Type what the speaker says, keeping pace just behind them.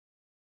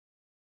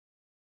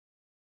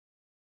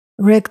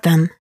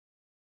Rigdon.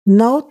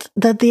 Note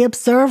that the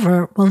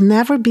observer will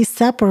never be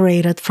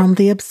separated from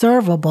the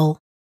observable,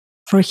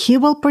 for he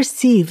will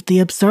perceive the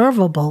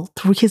observable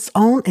through his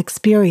own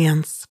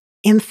experience.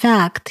 In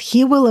fact,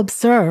 he will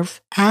observe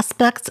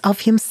aspects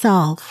of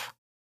himself.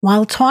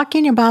 While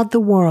talking about the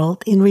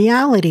world, in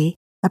reality,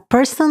 a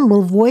person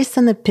will voice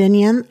an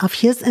opinion of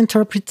his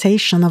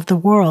interpretation of the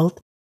world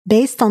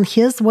based on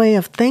his way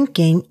of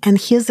thinking and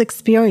his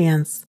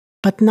experience,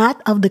 but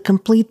not of the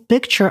complete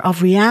picture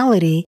of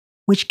reality,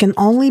 which can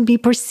only be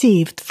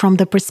perceived from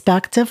the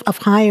perspective of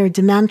higher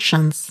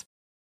dimensions.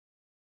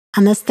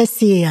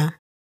 Anastasia.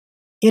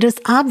 It is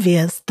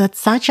obvious that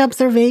such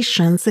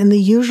observations in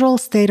the usual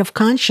state of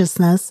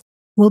consciousness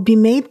will be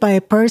made by a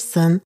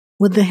person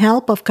with the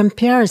help of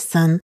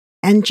comparison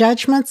and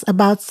judgments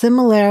about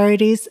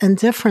similarities and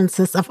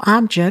differences of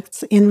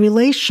objects in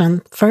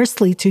relation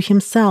firstly to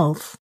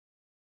himself.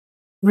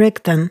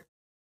 Rigdon.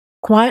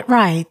 Quite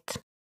right.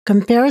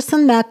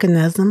 Comparison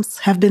mechanisms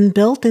have been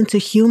built into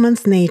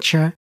human's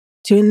nature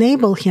to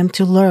enable him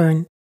to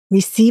learn,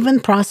 receive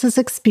and process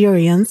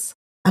experience,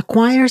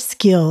 acquire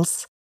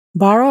skills,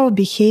 borrow a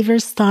behavior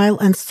style,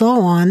 and so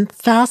on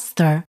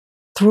faster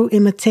through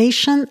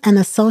imitation and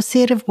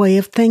associative way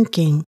of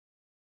thinking.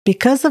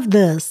 Because of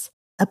this,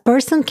 a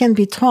person can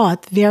be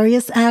taught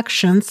various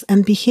actions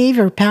and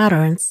behavior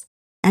patterns,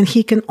 and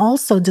he can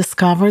also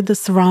discover the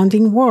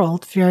surrounding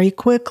world very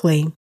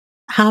quickly.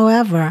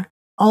 However,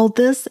 all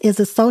this is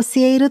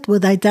associated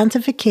with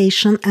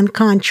identification and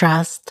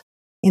contrast,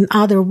 in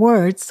other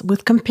words,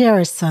 with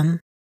comparison.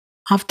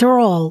 After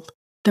all,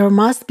 there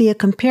must be a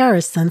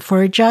comparison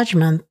for a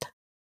judgment.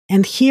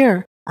 And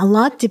here, a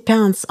lot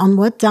depends on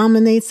what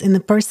dominates in the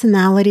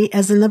personality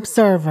as an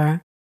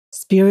observer,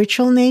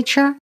 spiritual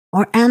nature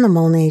or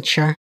animal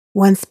nature.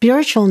 When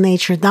spiritual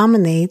nature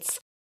dominates,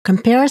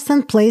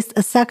 comparison plays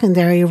a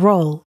secondary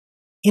role.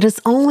 It is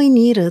only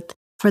needed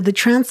for the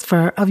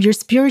transfer of your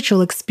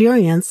spiritual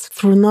experience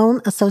through known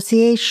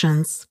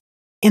associations.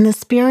 In a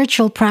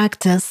spiritual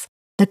practice,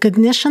 the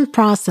cognition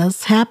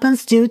process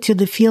happens due to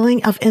the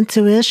feeling of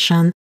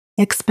intuition,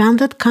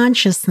 expanded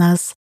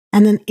consciousness,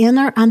 and an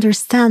inner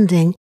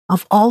understanding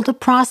of all the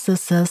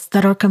processes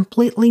that are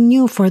completely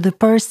new for the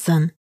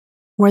person,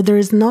 where there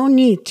is no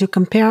need to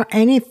compare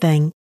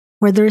anything,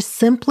 where there is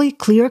simply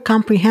clear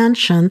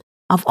comprehension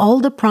of all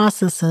the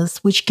processes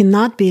which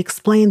cannot be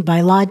explained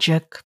by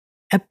logic.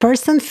 A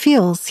person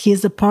feels he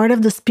is a part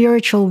of the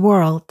spiritual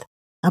world,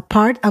 a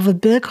part of a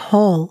big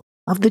whole,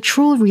 of the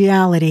true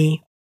reality.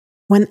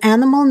 When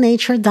animal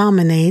nature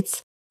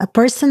dominates, a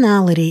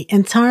personality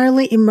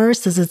entirely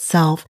immerses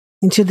itself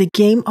into the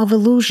game of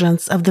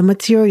illusions of the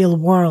material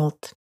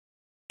world.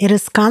 It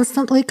is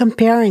constantly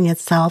comparing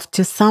itself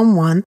to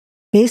someone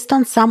based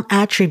on some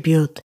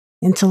attribute,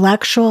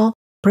 intellectual,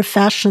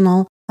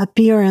 professional,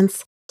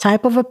 appearance,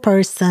 type of a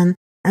person,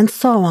 and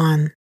so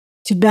on.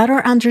 To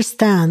better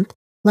understand,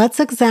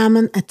 let's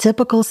examine a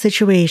typical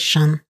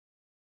situation.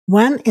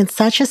 When in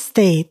such a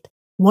state,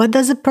 what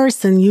does a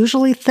person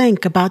usually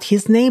think about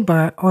his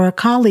neighbor or a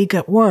colleague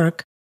at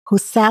work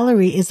whose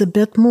salary is a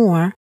bit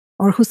more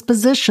or whose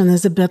position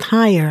is a bit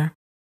higher?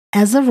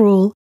 As a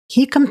rule,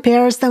 he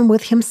compares them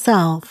with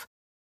himself.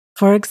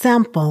 For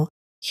example,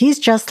 he's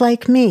just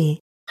like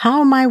me,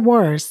 how am I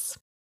worse?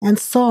 And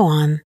so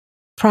on.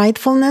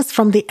 Pridefulness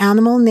from the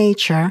animal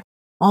nature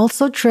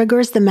also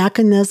triggers the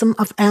mechanism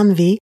of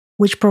envy,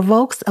 which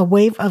provokes a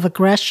wave of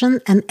aggression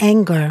and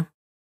anger.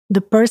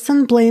 The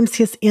person blames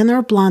his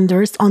inner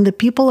blunders on the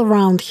people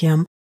around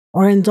him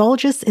or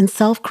indulges in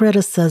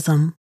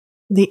self-criticism.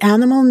 The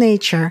animal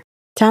nature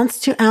tends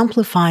to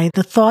amplify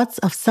the thoughts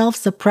of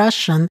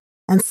self-suppression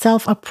and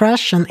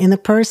self-oppression in a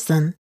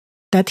person,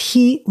 that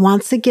he,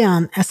 once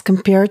again, as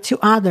compared to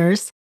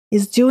others,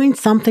 is doing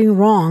something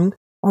wrong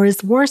or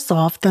is worse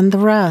off than the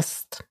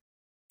rest.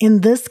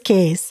 In this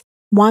case,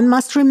 one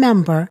must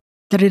remember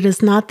that it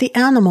is not the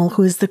animal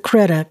who is the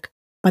critic,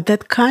 but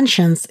that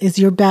conscience is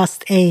your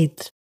best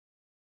aid.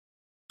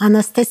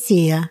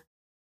 Anastasia.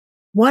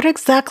 What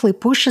exactly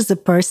pushes a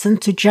person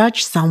to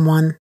judge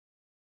someone?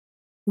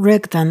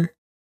 Rigdon.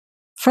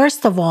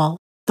 First of all,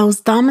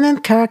 those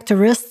dominant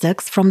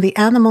characteristics from the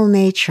animal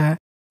nature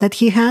that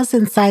he has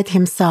inside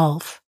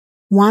himself.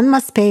 One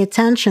must pay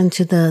attention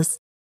to this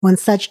when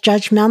such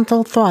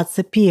judgmental thoughts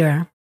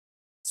appear.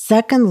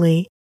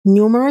 Secondly,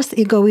 numerous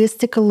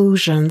egoistic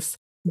illusions,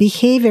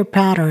 behavior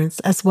patterns,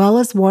 as well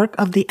as work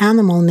of the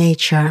animal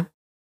nature,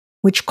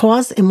 which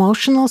cause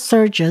emotional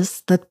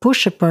surges that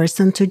push a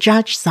person to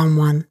judge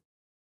someone.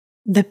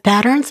 The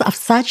patterns of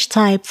such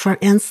type, for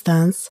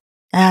instance,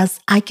 as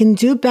I can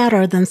do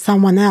better than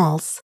someone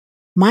else,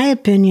 my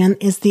opinion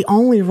is the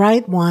only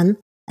right one,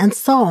 and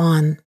so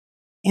on.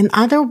 In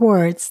other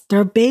words,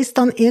 they're based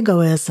on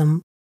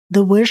egoism,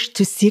 the wish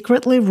to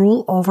secretly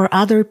rule over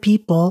other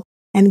people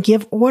and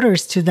give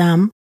orders to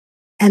them,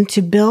 and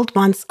to build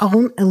one's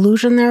own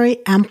illusionary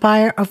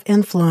empire of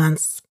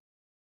influence.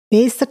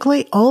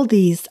 Basically, all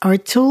these are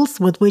tools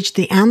with which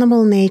the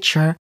animal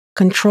nature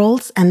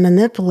controls and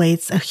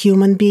manipulates a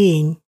human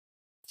being.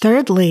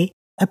 Thirdly,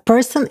 A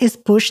person is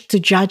pushed to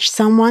judge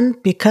someone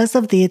because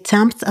of the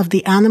attempts of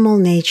the animal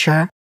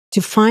nature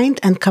to find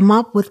and come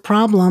up with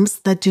problems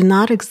that do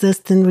not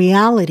exist in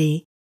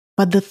reality,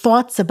 but the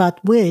thoughts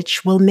about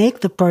which will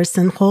make the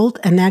person hold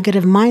a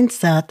negative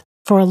mindset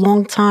for a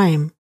long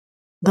time.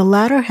 The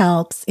latter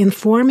helps in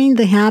forming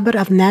the habit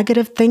of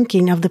negative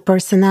thinking of the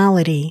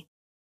personality.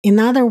 In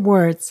other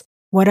words,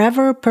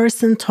 whatever a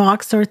person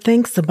talks or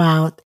thinks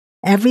about,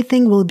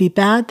 everything will be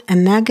bad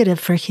and negative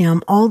for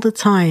him all the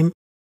time,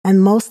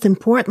 and most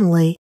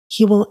importantly,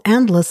 he will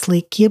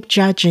endlessly keep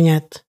judging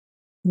it.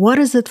 What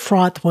is it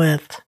fraught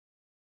with?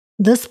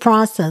 This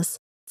process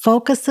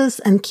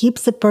focuses and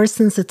keeps a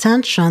person's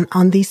attention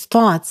on these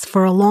thoughts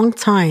for a long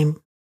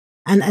time.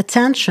 And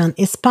attention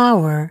is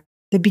power,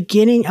 the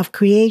beginning of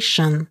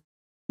creation.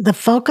 The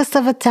focus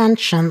of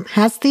attention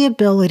has the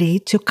ability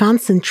to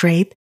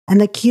concentrate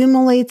and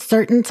accumulate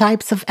certain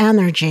types of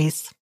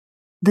energies,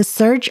 the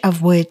surge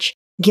of which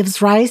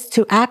gives rise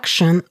to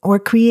action or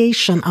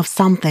creation of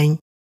something,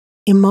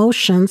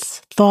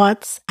 emotions,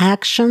 thoughts,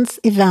 actions,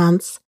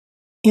 events,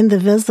 in the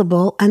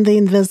visible and the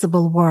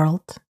invisible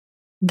world.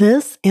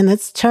 This, in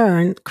its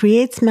turn,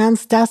 creates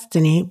man's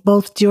destiny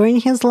both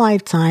during his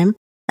lifetime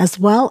as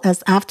well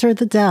as after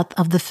the death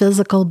of the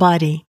physical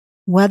body.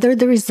 Whether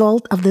the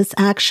result of this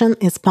action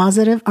is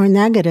positive or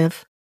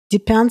negative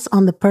depends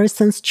on the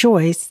person's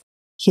choice,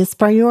 his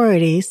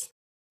priorities,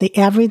 the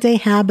everyday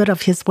habit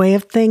of his way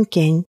of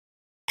thinking,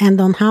 and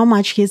on how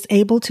much he is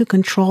able to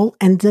control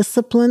and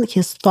discipline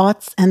his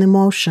thoughts and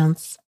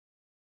emotions.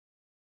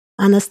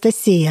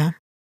 Anastasia.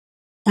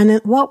 And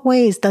in what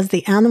ways does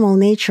the animal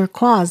nature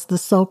cause the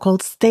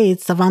so-called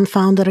states of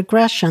unfounded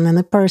aggression in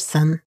a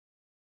person?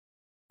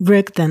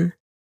 Rigdon.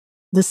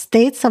 The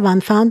states of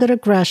unfounded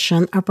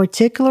aggression are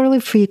particularly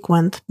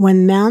frequent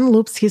when man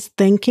loops his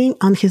thinking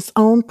on his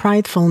own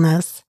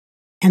pridefulness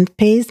and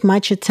pays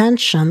much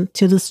attention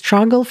to the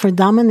struggle for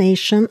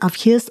domination of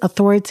his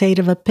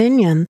authoritative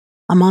opinion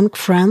among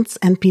friends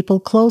and people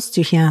close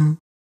to him.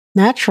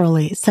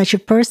 Naturally, such a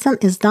person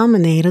is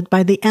dominated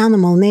by the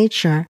animal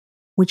nature,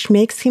 which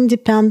makes him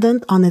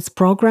dependent on its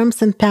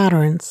programs and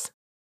patterns.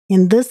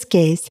 In this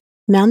case,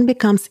 man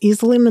becomes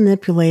easily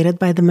manipulated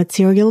by the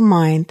material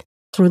mind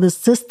through the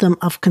system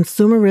of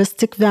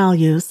consumeristic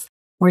values,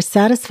 where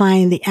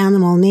satisfying the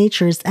animal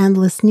nature's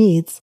endless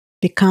needs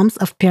becomes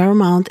of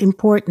paramount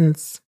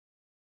importance.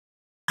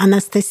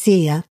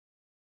 Anastasia.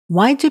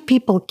 Why do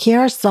people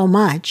care so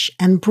much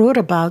and brood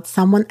about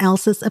someone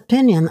else's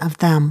opinion of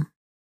them?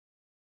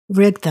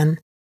 Rigdon.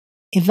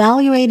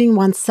 Evaluating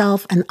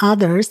oneself and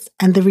others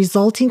and the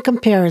resulting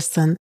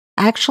comparison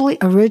actually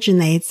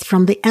originates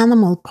from the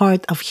animal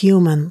part of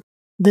human.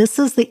 This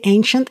is the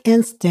ancient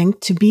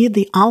instinct to be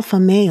the alpha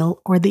male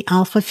or the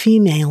alpha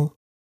female.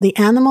 The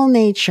animal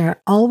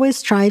nature always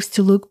strives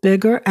to look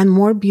bigger and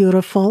more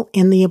beautiful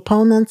in the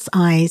opponent's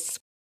eyes.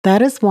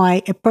 That is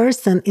why a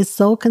person is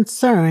so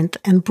concerned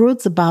and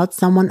broods about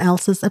someone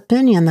else's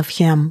opinion of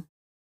him.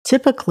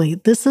 Typically,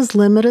 this is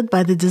limited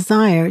by the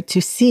desire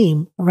to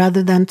seem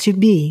rather than to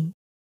be.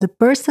 The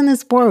person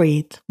is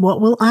worried,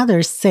 what will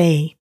others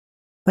say?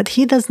 But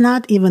he does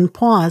not even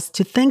pause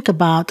to think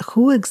about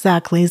who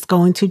exactly is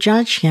going to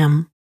judge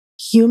him.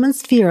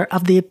 Humans' fear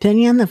of the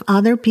opinion of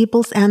other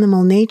people's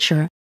animal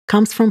nature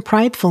comes from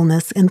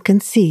pridefulness and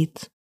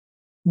conceit.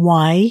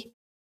 Why?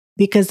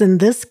 Because in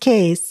this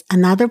case,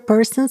 another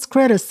person's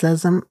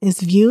criticism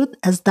is viewed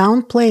as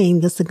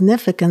downplaying the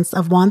significance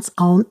of one's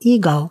own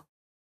ego.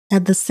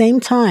 At the same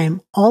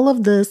time, all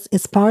of this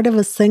is part of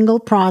a single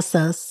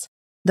process,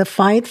 the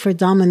fight for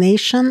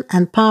domination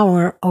and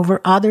power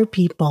over other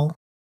people.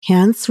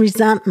 Hence,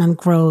 resentment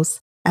grows,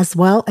 as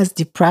well as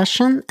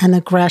depression and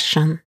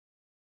aggression.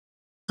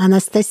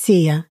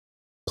 Anastasia.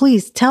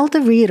 Please tell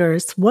the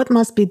readers what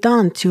must be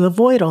done to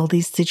avoid all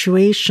these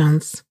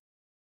situations.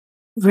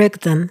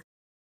 Rigdon.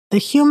 The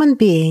human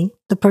being,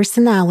 the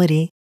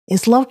personality,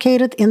 is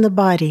located in the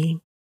body,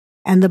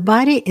 and the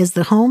body is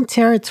the home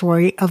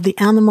territory of the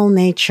animal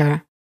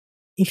nature.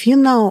 If you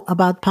know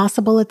about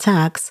possible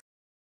attacks,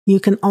 you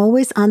can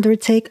always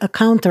undertake a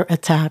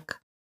counterattack.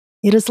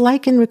 It is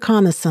like in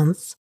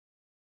reconnaissance.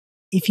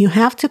 If you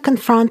have to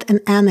confront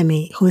an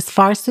enemy who is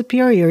far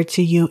superior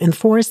to you in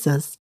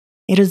forces,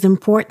 it is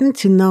important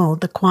to know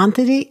the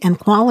quantity and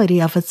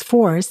quality of its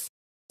force,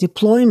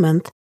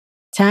 deployment,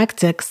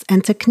 tactics,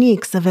 and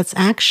techniques of its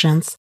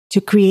actions to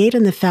create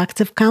an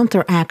effective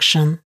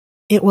counteraction.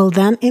 It will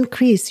then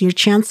increase your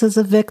chances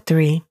of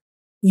victory.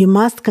 You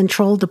must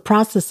control the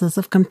processes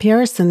of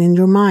comparison in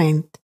your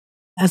mind.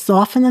 As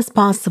often as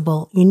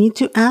possible, you need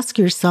to ask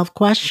yourself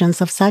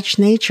questions of such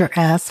nature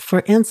as,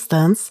 for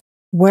instance,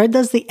 where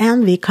does the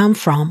envy come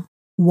from?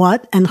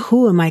 What and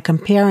who am I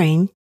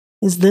comparing?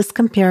 Is this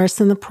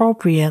comparison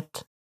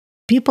appropriate?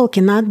 People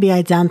cannot be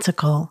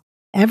identical.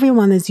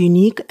 Everyone is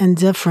unique and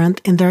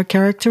different in their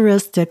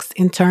characteristics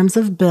in terms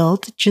of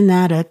build,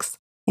 genetics,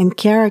 in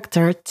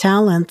character,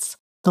 talents,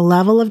 the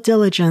level of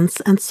diligence,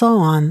 and so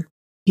on.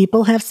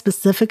 People have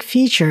specific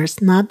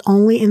features not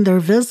only in their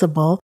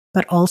visible,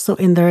 but also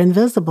in their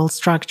invisible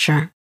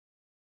structure.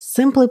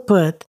 Simply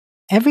put,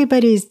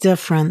 Everybody is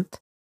different.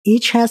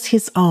 Each has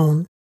his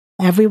own.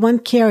 Everyone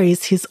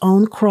carries his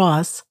own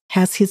cross,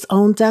 has his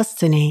own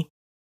destiny.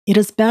 It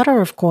is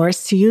better, of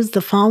course, to use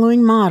the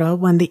following motto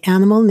when the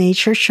animal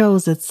nature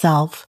shows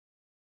itself.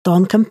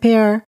 Don't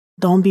compare,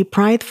 don't be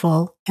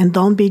prideful, and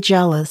don't be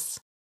jealous.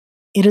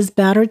 It is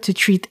better to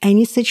treat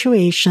any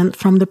situation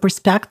from the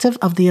perspective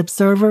of the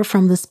observer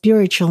from the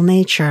spiritual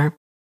nature.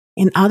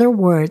 In other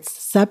words,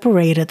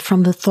 separate it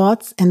from the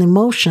thoughts and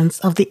emotions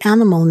of the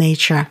animal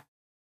nature.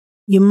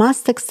 You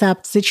must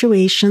accept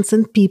situations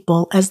and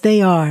people as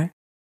they are,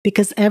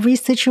 because every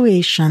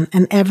situation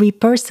and every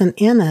person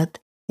in it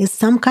is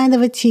some kind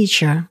of a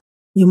teacher.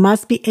 You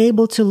must be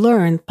able to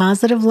learn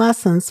positive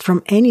lessons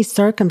from any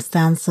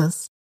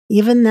circumstances,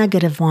 even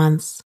negative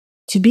ones,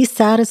 to be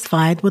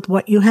satisfied with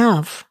what you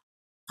have.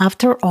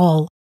 After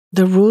all,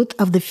 the root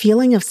of the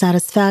feeling of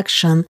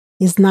satisfaction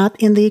is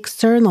not in the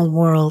external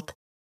world,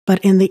 but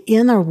in the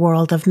inner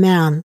world of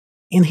man,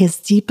 in his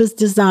deepest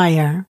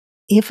desire.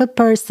 If a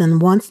person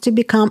wants to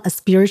become a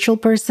spiritual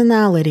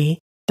personality,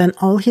 then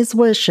all his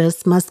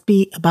wishes must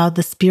be about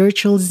the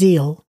spiritual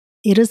zeal.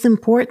 It is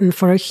important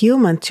for a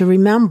human to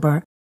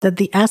remember that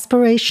the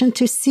aspiration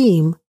to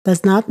seem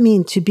does not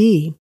mean to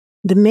be.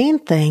 The main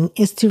thing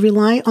is to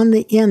rely on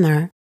the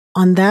inner,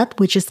 on that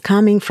which is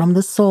coming from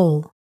the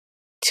soul.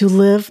 To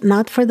live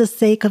not for the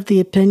sake of the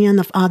opinion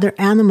of other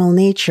animal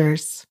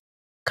natures.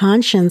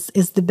 Conscience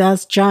is the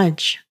best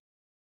judge.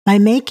 By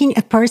making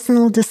a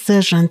personal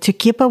decision to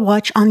keep a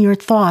watch on your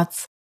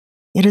thoughts,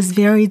 it is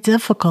very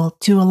difficult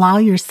to allow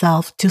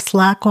yourself to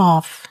slack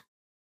off.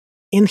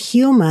 In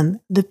human,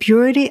 the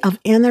purity of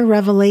inner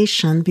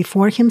revelation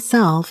before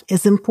himself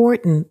is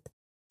important,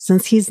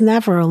 since he is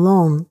never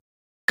alone.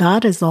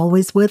 God is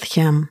always with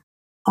him.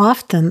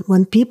 Often,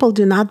 when people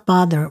do not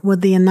bother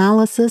with the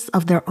analysis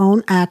of their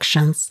own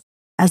actions,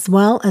 as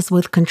well as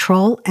with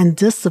control and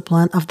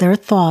discipline of their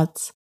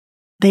thoughts,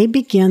 they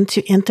begin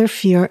to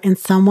interfere in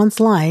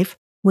someone's life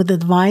with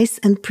advice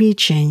and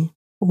preaching.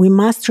 We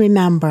must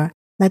remember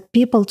that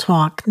people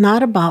talk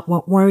not about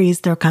what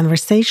worries their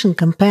conversation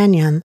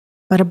companion,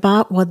 but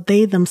about what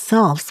they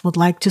themselves would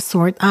like to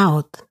sort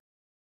out.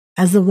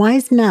 As a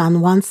wise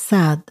man once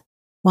said,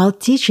 while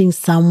teaching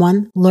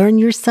someone, learn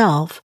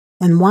yourself,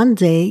 and one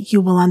day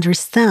you will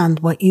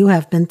understand what you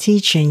have been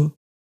teaching.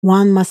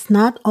 One must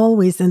not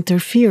always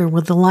interfere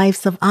with the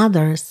lives of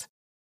others,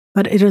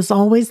 but it is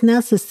always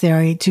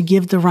necessary to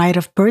give the right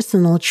of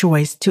personal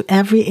choice to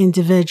every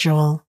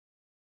individual.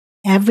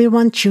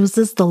 Everyone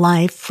chooses the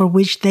life for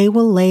which they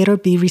will later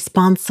be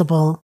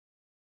responsible.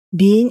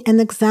 Being an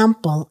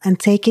example and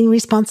taking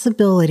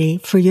responsibility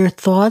for your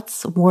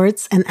thoughts,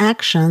 words, and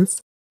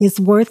actions is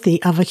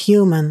worthy of a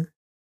human.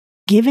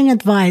 Giving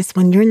advice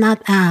when you're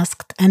not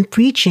asked and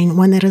preaching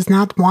when it is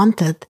not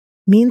wanted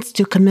means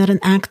to commit an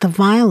act of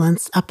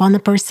violence upon a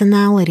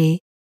personality,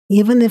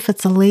 even if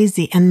it's a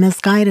lazy and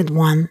misguided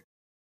one.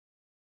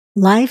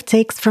 Life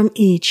takes from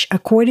each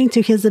according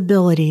to his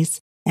abilities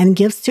and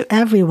gives to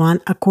everyone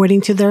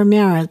according to their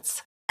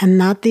merits, and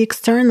not the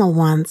external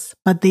ones,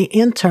 but the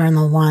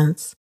internal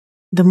ones.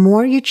 The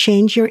more you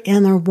change your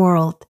inner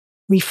world,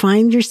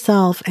 refine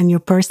yourself and your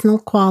personal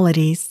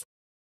qualities,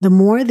 the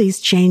more these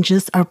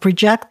changes are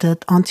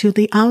projected onto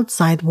the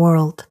outside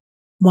world.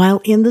 While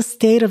in the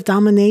state of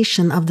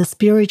domination of the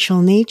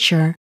spiritual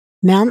nature,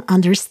 man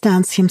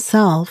understands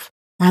himself,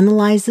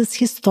 analyzes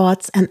his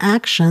thoughts and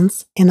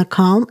actions in a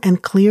calm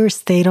and clear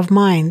state of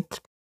mind.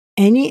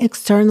 Any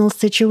external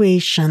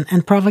situation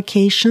and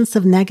provocations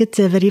of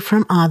negativity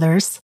from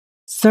others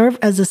serve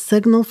as a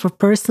signal for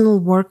personal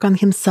work on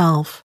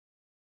himself,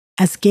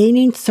 as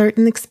gaining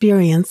certain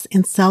experience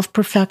in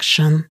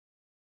self-perfection.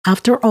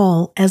 After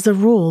all, as a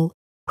rule,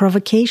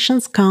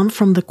 provocations come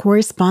from the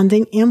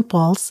corresponding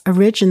impulse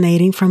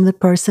originating from the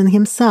person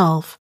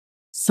himself,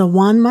 so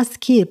one must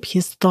keep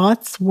his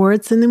thoughts,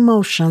 words, and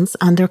emotions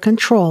under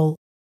control.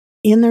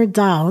 Inner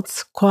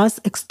doubts cause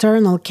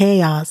external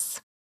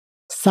chaos.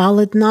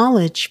 Solid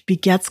knowledge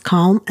begets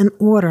calm and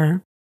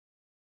order.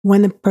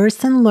 When a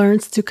person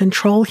learns to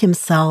control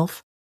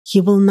himself, he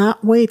will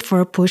not wait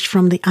for a push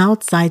from the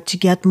outside to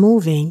get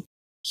moving.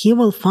 He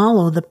will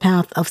follow the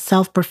path of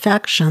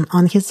self-perfection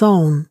on his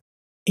own.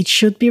 It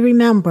should be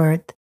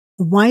remembered,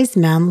 a wise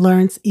man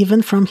learns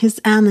even from his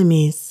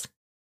enemies.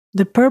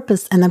 The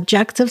purpose and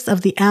objectives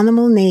of the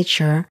animal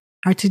nature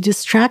are to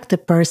distract a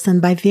person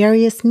by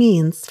various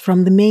means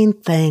from the main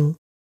thing,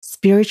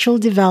 spiritual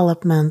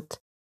development,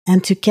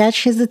 and to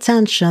catch his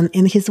attention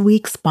in his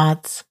weak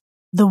spots.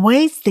 The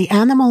ways the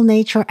animal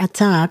nature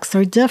attacks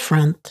are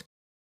different,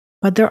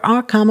 but there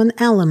are common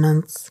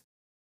elements.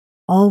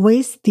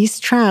 Always, these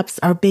traps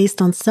are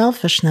based on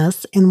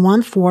selfishness in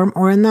one form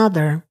or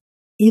another,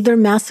 either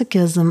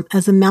masochism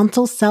as a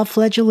mental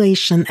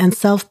self-flagellation and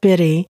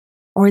self-pity,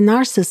 or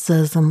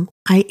narcissism,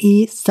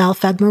 i.e.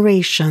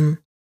 self-admiration.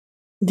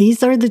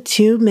 These are the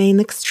two main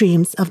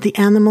extremes of the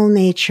animal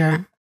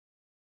nature.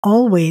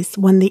 Always,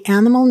 when the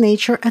animal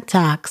nature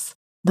attacks,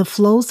 the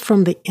flows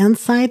from the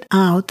inside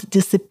out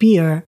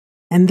disappear,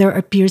 and there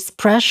appears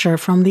pressure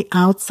from the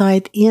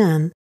outside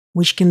in,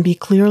 which can be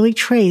clearly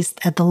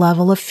traced at the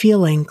level of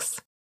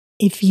feelings.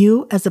 If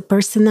you, as a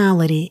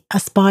personality,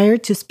 aspire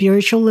to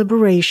spiritual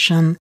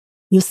liberation,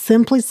 you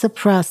simply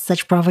suppress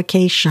such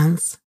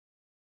provocations.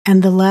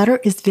 And the latter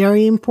is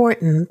very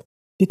important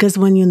because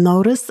when you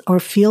notice or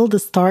feel the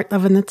start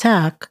of an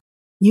attack,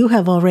 you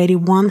have already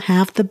won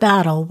half the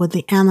battle with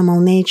the animal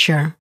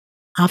nature.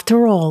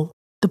 After all,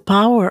 the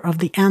power of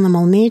the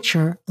animal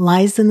nature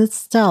lies in its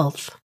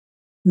stealth.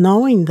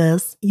 Knowing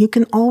this, you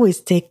can always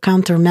take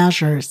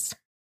countermeasures.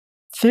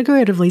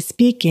 Figuratively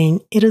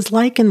speaking, it is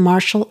like in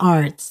martial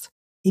arts.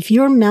 If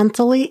you're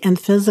mentally and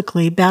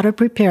physically better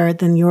prepared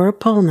than your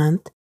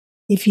opponent,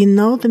 if you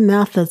know the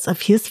methods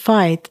of his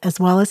fight as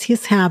well as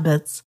his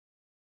habits,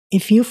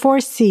 if you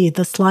foresee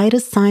the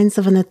slightest signs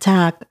of an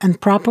attack and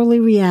properly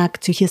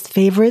react to his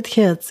favorite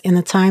hits in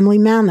a timely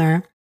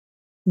manner,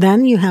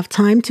 then you have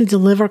time to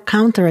deliver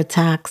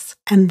counterattacks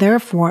and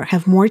therefore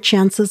have more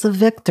chances of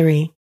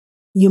victory.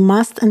 You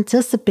must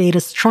anticipate a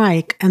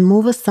strike and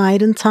move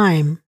aside in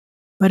time.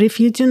 But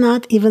if you do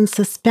not even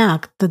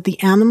suspect that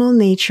the animal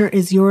nature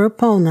is your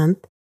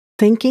opponent,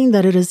 thinking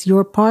that it is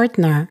your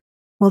partner,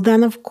 well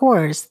then of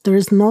course there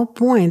is no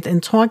point in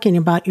talking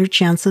about your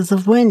chances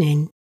of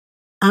winning.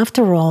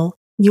 After all,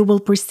 you will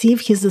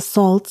perceive his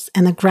assaults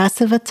and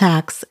aggressive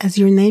attacks as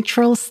your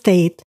natural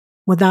state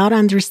without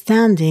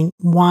understanding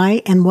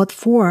why and what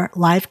for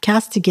life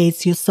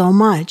castigates you so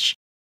much,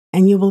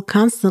 and you will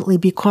constantly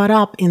be caught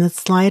up in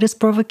its slightest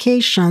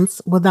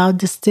provocations without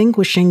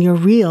distinguishing your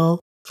real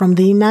from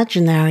the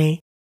imaginary.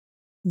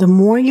 The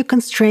more you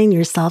constrain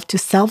yourself to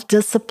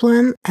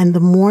self-discipline and the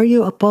more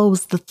you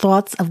oppose the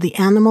thoughts of the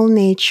animal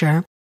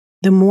nature,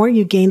 the more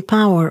you gain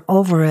power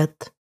over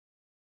it.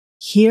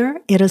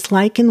 Here it is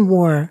like in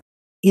war.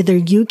 Either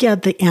you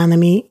get the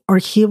enemy or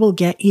he will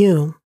get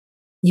you.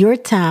 Your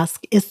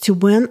task is to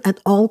win at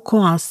all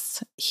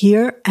costs,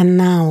 here and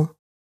now.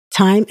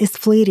 Time is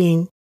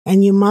fleeting,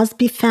 and you must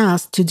be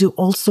fast to do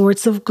all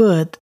sorts of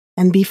good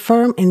and be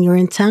firm in your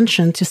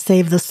intention to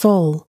save the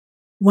soul.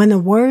 When a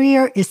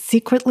warrior is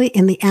secretly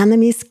in the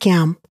enemy's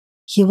camp,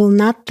 he will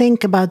not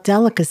think about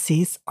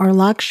delicacies or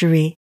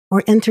luxury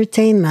or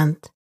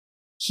entertainment.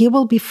 He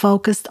will be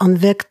focused on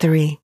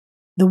victory.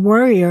 The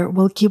warrior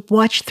will keep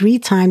watch 3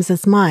 times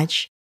as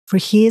much, for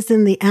he is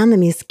in the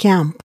enemy's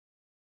camp.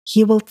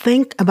 He will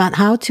think about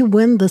how to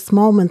win this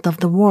moment of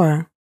the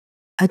war.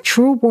 A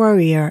true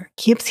warrior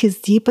keeps his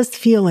deepest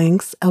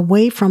feelings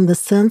away from the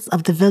sins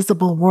of the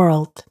visible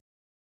world.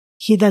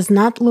 He does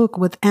not look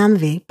with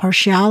envy,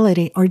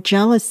 partiality, or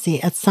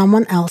jealousy at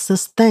someone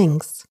else's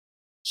things.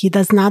 He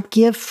does not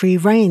give free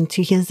rein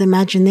to his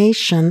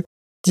imagination,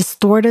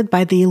 distorted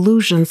by the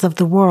illusions of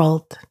the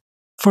world.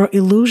 For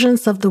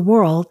illusions of the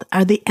world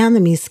are the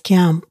enemy's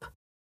camp,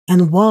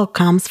 and woe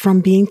comes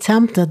from being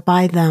tempted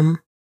by them.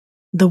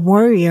 The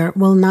warrior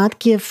will not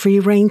give free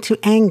rein to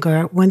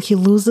anger when he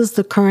loses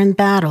the current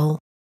battle,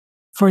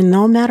 for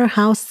no matter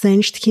how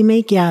singed he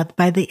may get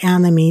by the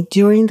enemy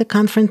during the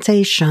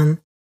confrontation,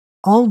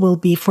 all will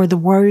be for the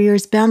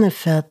warrior's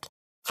benefit,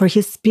 for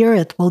his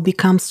spirit will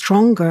become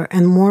stronger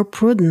and more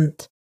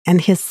prudent,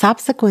 and his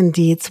subsequent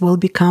deeds will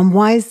become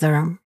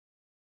wiser.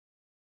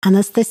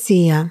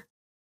 Anastasia.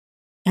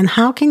 And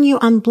how can you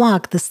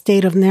unblock the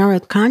state of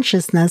narrowed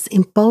consciousness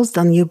imposed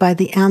on you by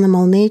the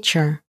animal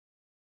nature?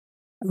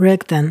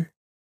 Rigdon.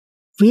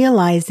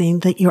 Realizing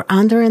that you're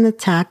under an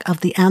attack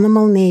of the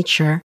animal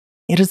nature,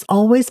 it is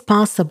always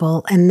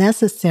possible and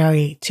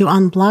necessary to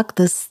unblock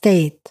this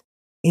state.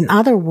 In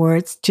other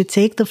words, to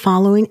take the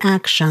following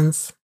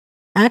actions.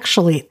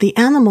 Actually, the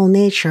animal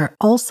nature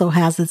also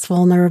has its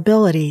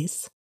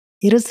vulnerabilities.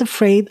 It is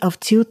afraid of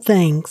 2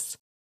 things: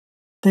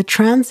 the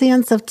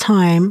transience of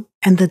time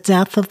and the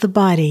death of the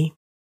body.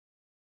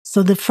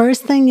 So the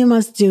first thing you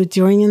must do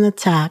during an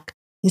attack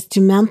is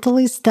to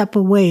mentally step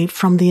away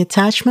from the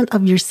attachment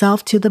of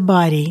yourself to the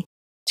body,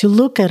 to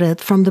look at it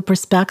from the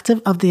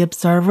perspective of the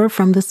observer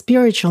from the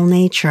spiritual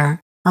nature,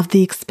 of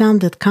the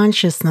expanded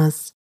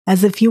consciousness,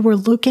 as if you were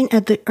looking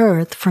at the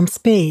earth from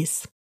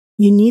space.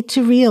 You need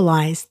to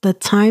realize that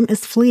time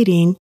is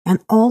fleeting and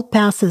all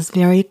passes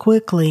very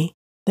quickly,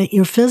 that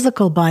your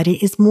physical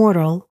body is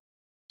mortal,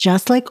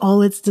 just like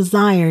all its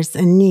desires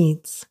and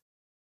needs.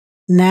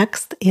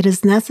 Next, it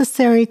is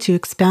necessary to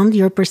expand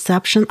your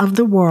perception of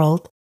the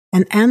world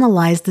and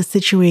analyze the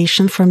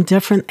situation from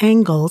different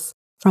angles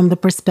from the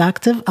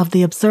perspective of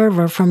the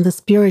observer from the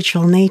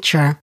spiritual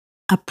nature.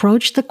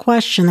 Approach the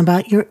question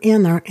about your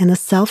inner in a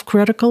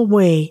self-critical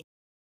way,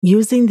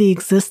 using the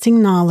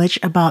existing knowledge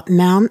about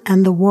man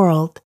and the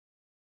world,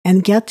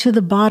 and get to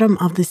the bottom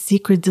of the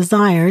secret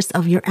desires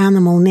of your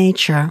animal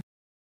nature.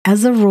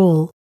 As a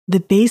rule, the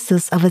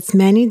basis of its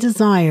many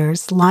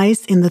desires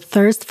lies in the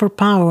thirst for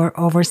power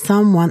over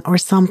someone or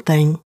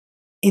something.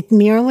 It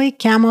merely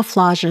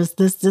camouflages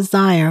this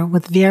desire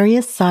with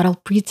various subtle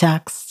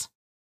pretexts.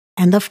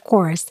 And of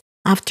course,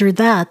 after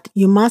that,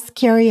 you must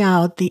carry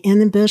out the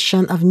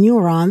inhibition of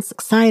neurons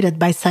excited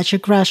by such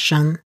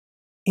aggression.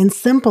 In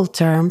simple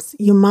terms,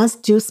 you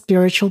must do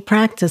spiritual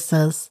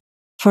practices.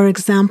 For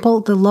example,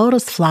 the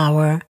lotus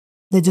flower,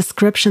 the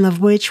description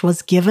of which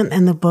was given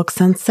in the book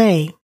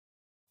Sensei.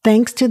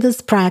 Thanks to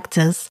this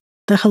practice,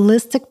 the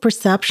holistic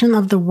perception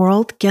of the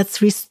world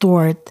gets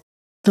restored,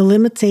 the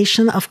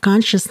limitation of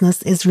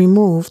consciousness is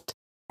removed,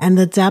 and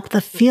the depth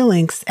of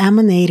feelings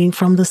emanating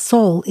from the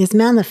soul is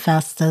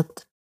manifested.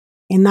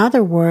 In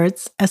other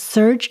words, a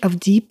surge of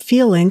deep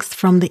feelings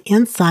from the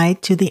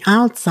inside to the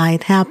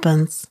outside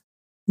happens.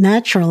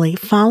 Naturally,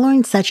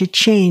 following such a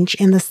change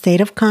in the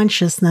state of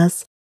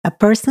consciousness, a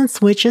person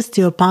switches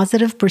to a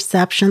positive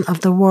perception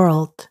of the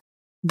world.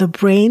 The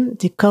brain,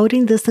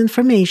 decoding this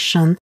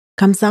information,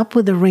 comes up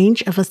with a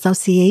range of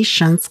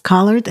associations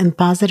colored in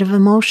positive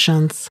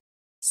emotions.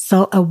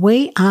 So a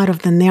way out of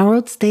the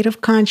narrowed state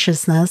of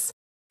consciousness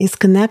is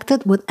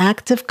connected with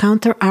active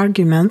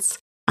counter-arguments,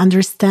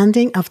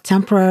 understanding of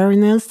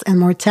temporariness and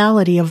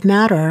mortality of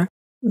matter,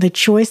 the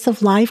choice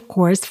of life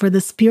course for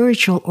the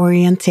spiritual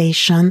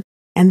orientation,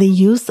 and the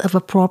use of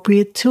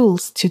appropriate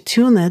tools to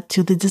tune it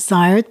to the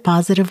desired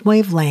positive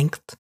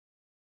wavelength.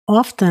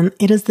 Often,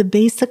 it is the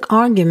basic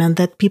argument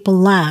that people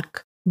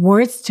lack,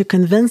 words to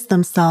convince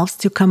themselves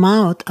to come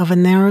out of a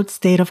narrowed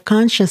state of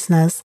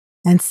consciousness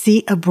and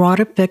see a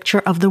broader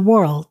picture of the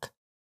world.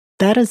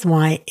 That is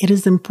why it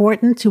is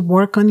important to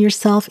work on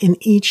yourself in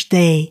each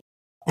day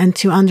and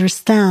to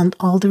understand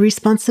all the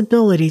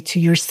responsibility to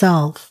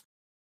yourself.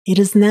 It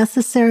is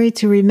necessary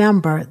to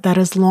remember that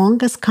as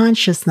long as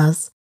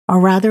consciousness, or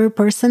rather a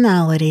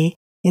personality,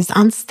 is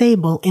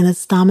unstable in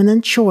its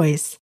dominant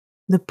choice,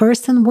 the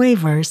person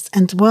wavers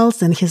and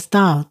dwells in his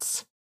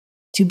doubts.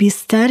 To be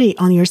steady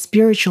on your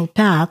spiritual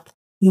path,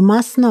 you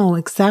must know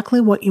exactly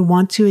what you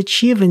want to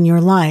achieve in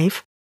your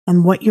life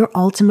and what your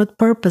ultimate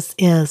purpose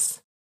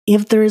is.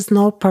 If there is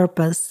no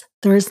purpose,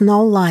 there is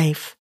no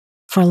life,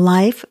 for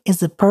life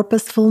is a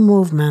purposeful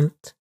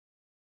movement.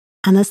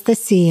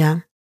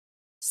 Anastasia.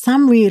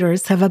 Some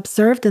readers have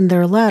observed in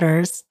their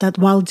letters that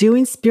while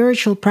doing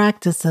spiritual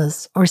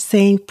practices or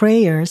saying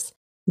prayers,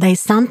 they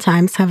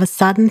sometimes have a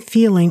sudden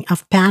feeling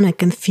of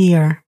panic and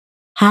fear.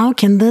 How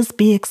can this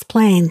be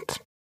explained?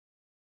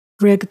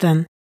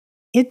 Rigdon.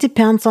 It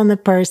depends on the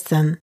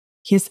person,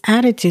 his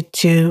attitude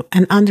to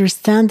and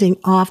understanding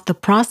of the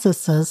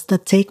processes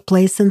that take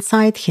place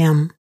inside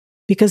him.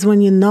 Because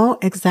when you know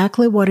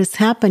exactly what is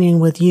happening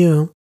with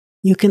you,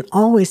 you can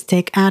always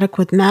take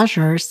adequate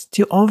measures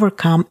to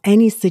overcome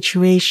any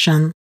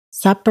situation.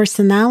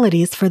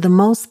 Subpersonalities, for the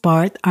most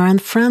part, are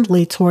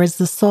unfriendly towards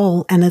the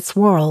soul and its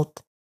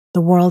world, the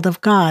world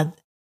of God,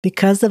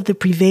 because of the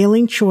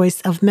prevailing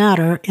choice of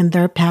matter in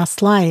their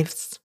past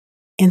lives.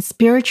 In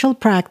spiritual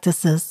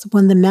practices,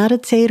 when the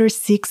meditator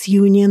seeks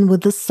union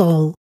with the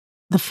soul,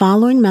 the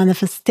following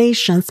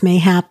manifestations may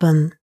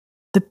happen.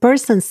 The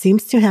person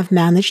seems to have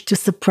managed to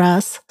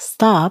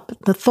stop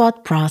the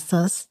thought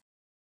process,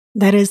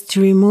 that is,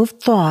 to remove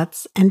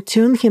thoughts and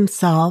tune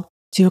himself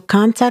to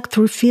contact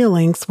through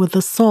feelings with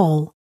the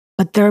soul,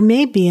 but there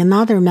may be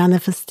another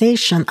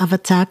manifestation of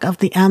attack of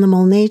the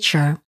animal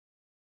nature.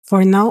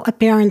 For no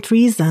apparent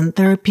reason,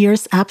 there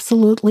appears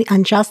absolutely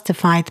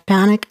unjustified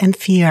panic and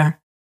fear.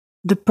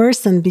 The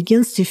person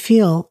begins to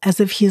feel as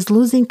if he is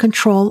losing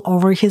control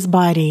over his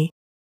body.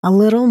 A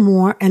little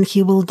more and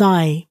he will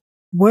die.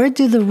 Where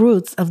do the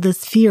roots of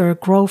this fear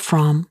grow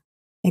from?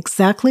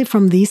 Exactly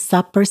from these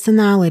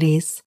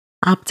subpersonalities,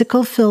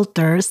 optical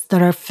filters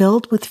that are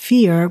filled with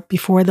fear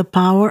before the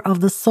power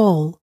of the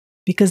soul,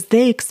 because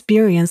they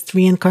experienced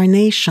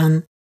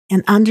reincarnation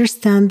and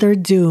understand their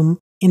doom,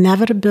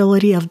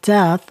 inevitability of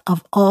death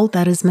of all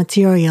that is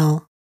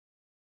material.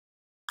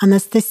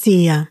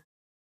 Anastasia.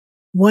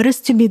 What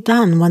is to be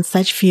done when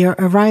such fear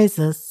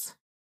arises?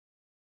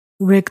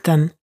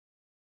 Rigdon.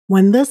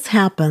 When this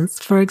happens,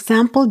 for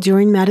example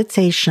during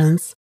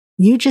meditations,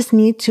 you just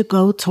need to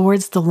go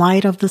towards the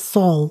light of the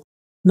soul,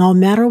 no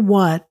matter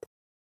what,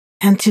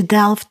 and to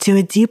delve to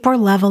a deeper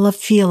level of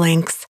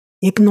feelings,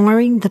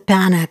 ignoring the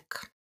panic.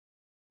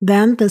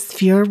 Then this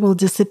fear will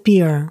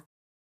disappear.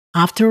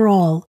 After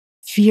all,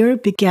 fear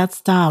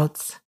begets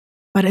doubts.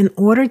 But in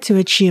order to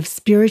achieve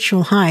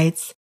spiritual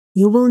heights,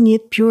 you will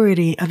need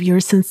purity of your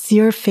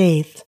sincere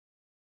faith.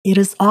 It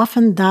is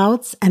often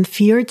doubts and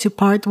fear to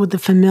part with the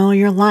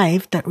familiar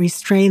life that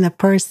restrain a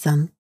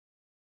person.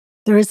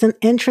 There is an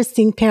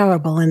interesting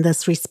parable in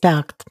this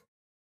respect.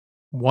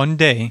 One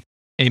day,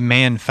 a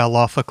man fell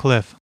off a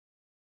cliff,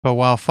 but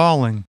while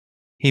falling,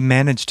 he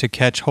managed to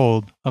catch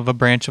hold of a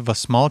branch of a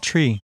small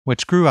tree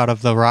which grew out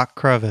of the rock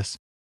crevice.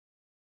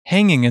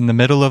 Hanging in the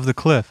middle of the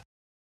cliff,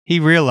 he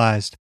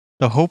realized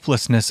the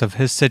hopelessness of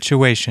his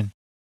situation.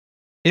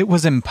 It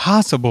was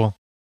impossible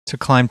to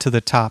climb to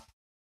the top,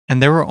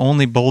 and there were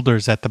only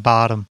boulders at the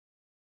bottom.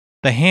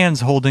 The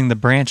hands holding the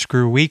branch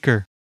grew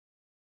weaker.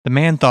 The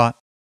man thought,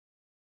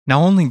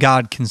 "Now only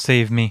God can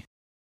save me.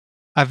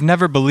 I've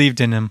never believed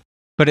in Him,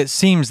 but it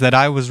seems that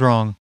I was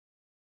wrong.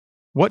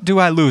 What do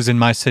I lose in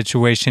my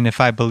situation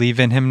if I believe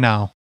in Him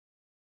now?"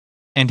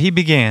 And he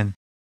began,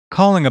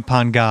 calling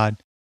upon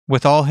God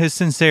with all his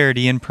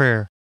sincerity in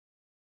prayer.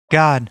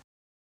 "God,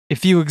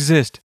 if you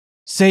exist,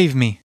 save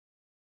me.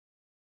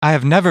 I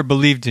have never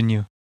believed in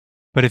you,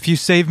 but if you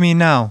save me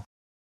now,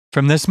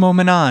 from this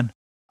moment on,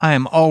 I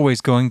am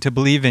always going to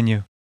believe in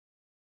you."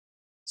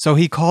 So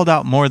he called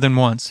out more than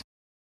once.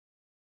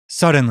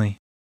 Suddenly,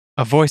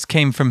 a voice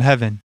came from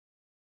heaven.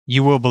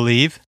 "You will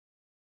believe?"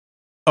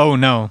 "Oh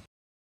no,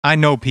 I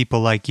know people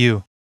like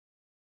you."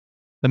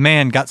 The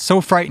man got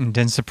so frightened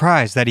and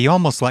surprised that he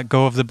almost let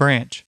go of the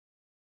branch.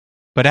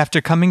 But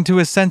after coming to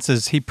his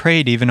senses, he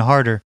prayed even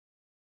harder.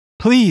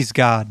 "Please,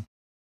 God,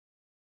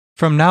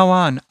 from now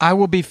on, I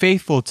will be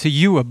faithful to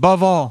you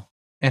above all,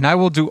 and I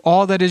will do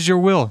all that is your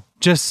will.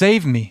 Just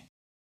save me."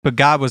 But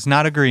God was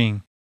not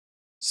agreeing.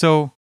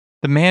 So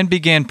the man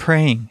began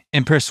praying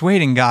and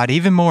persuading God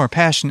even more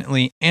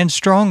passionately and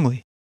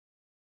strongly.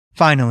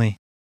 Finally,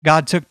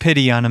 God took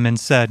pity on him and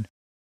said,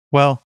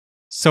 "Well,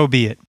 so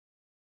be it.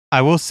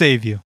 I will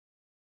save you.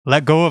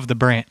 Let go of the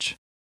branch."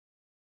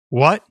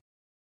 "What?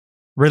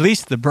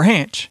 Release the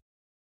branch?"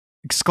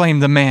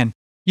 exclaimed the man.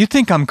 "You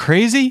think I'm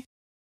crazy?"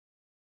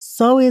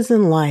 So is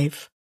in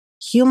life.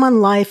 Human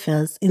life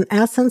is, in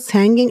essence,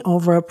 hanging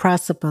over a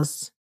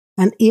precipice.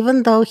 And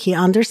even though he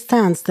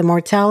understands the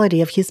mortality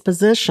of his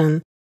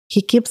position,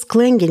 he keeps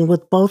clinging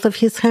with both of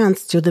his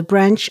hands to the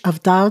branch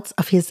of doubts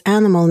of his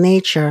animal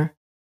nature,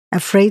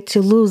 afraid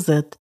to lose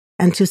it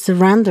and to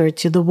surrender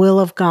to the will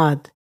of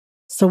God.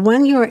 So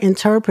when you are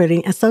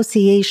interpreting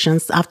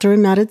associations after a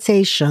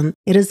meditation,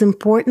 it is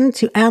important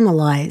to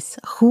analyze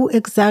who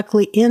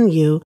exactly in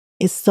you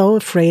is so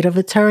afraid of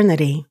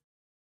eternity.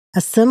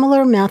 A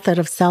similar method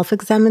of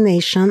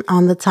self-examination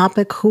on the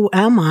topic "Who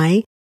am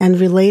I?" and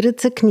related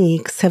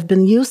techniques have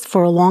been used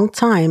for a long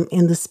time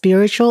in the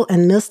spiritual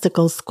and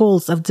mystical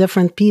schools of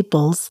different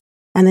peoples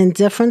and in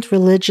different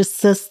religious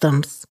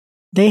systems.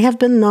 They have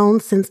been known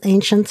since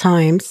ancient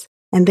times,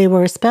 and they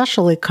were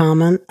especially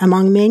common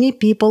among many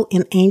people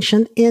in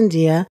ancient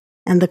India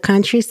and the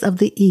countries of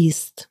the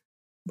East.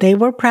 They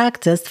were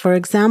practiced, for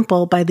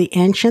example, by the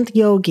ancient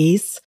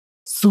yogis,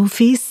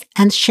 Sufis,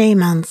 and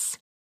shamans.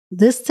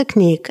 This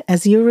technique,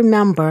 as you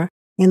remember,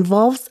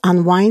 involves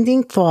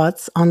unwinding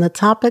thoughts on the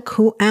topic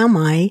 "Who am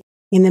I?"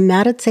 in a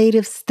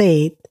meditative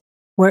state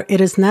where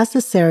it is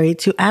necessary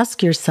to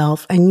ask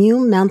yourself a new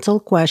mental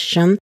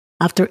question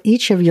after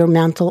each of your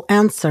mental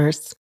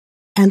answers,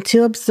 and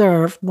to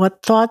observe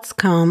what thoughts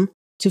come,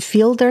 to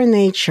feel their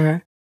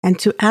nature, and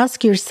to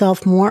ask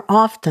yourself more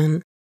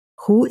often,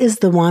 "Who is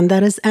the one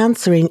that is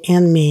answering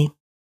in me?"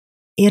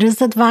 It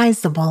is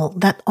advisable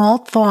that all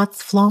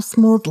thoughts flow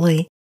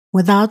smoothly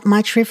without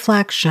much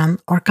reflection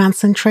or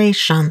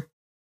concentration.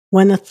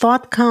 When a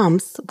thought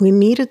comes, we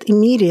meet it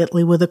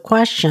immediately with a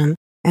question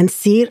and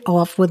see it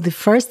off with the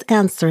first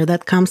answer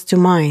that comes to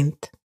mind.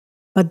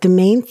 But the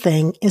main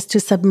thing is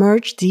to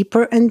submerge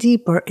deeper and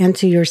deeper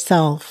into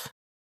yourself.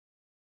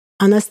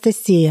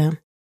 Anastasia: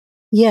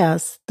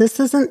 Yes, this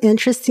is an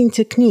interesting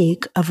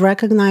technique of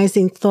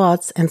recognizing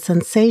thoughts and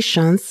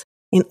sensations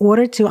in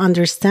order to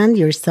understand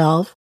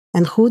yourself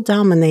and who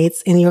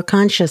dominates in your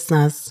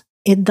consciousness.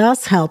 It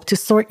does help to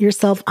sort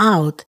yourself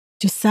out,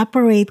 to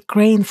separate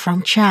grain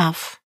from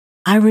chaff.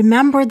 I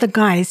remember the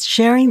guys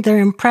sharing their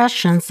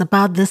impressions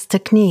about this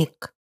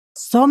technique.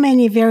 So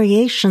many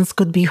variations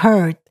could be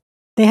heard.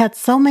 They had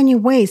so many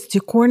ways to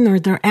corner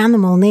their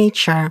animal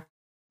nature.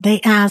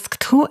 They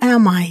asked, "Who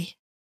am I?"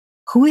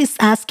 Who is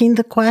asking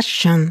the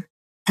question?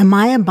 Am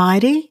I a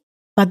body?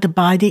 But the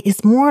body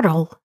is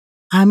mortal.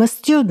 I'm a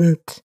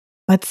student,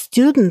 but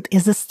student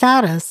is a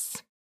status.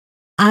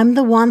 I'm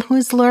the one who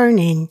is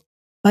learning,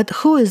 but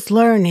who is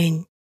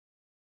learning?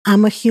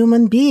 I'm a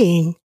human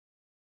being.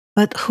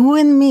 But who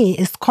in me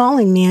is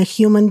calling me a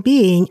human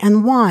being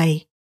and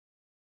why?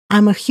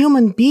 I'm a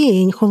human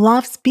being who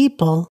loves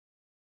people.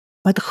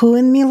 But who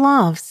in me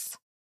loves?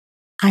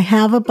 I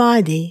have a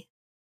body.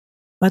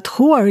 But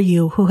who are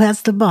you who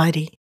has the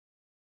body?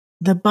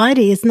 The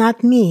body is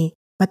not me,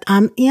 but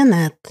I'm in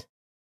it.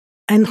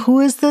 And who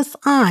is this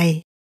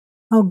I?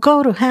 Oh,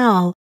 go to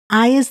hell.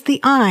 I is the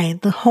I,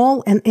 the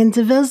whole and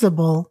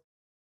indivisible.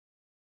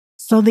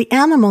 So the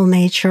animal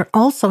nature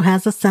also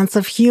has a sense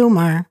of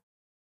humor.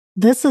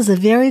 This is a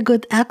very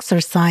good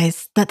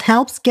exercise that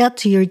helps get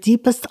to your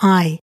deepest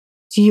I,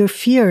 to your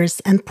fears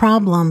and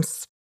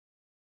problems.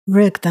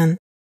 Rigdon: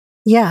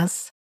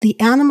 Yes, the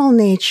animal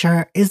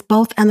nature is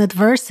both an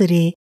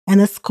adversity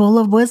and a school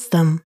of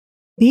wisdom.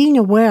 Being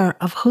aware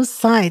of whose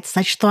side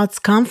such thoughts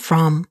come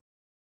from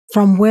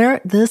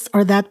where this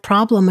or that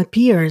problem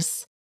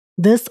appears,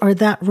 this or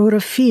that root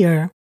of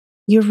fear,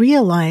 you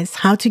realize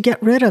how to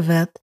get rid of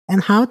it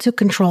and how to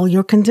control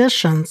your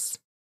conditions.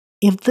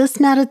 If this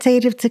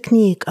meditative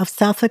technique of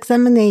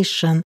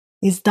self-examination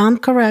is done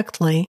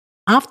correctly,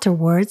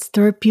 afterwards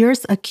there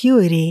appears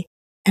acuity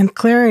and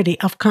clarity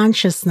of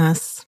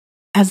consciousness.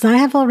 As I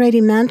have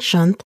already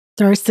mentioned,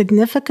 there are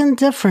significant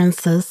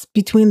differences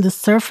between the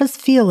surface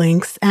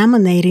feelings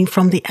emanating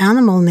from the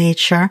animal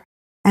nature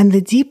and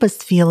the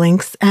deepest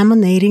feelings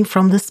emanating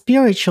from the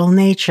spiritual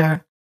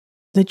nature,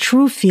 the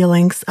true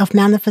feelings of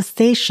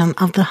manifestation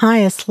of the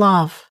highest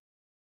love.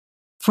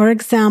 For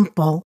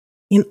example,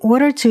 in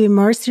order to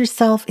immerse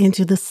yourself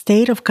into the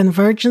state of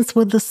convergence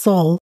with the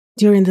soul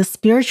during the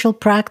spiritual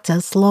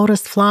practice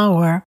Lotus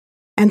Flower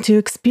and to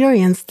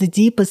experience the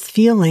deepest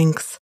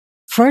feelings,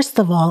 First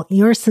of all,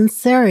 your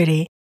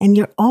sincerity and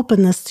your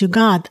openness to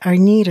God are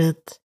needed.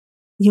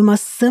 You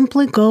must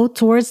simply go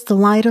towards the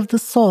light of the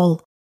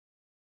soul,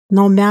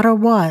 no matter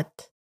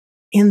what.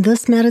 In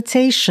this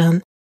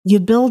meditation, you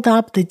build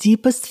up the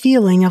deepest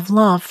feeling of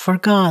love for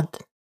God.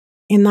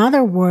 In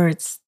other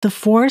words, the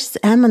force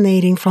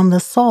emanating from the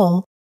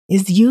soul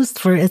is used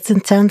for its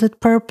intended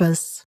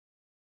purpose.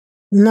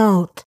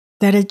 Note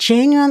that a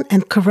genuine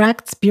and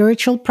correct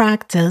spiritual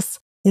practice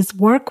is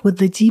work with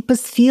the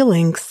deepest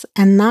feelings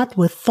and not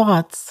with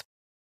thoughts.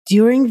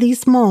 During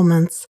these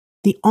moments,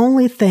 the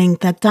only thing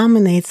that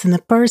dominates in a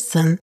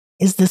person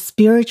is the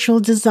spiritual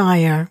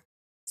desire,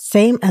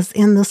 same as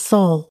in the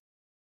soul.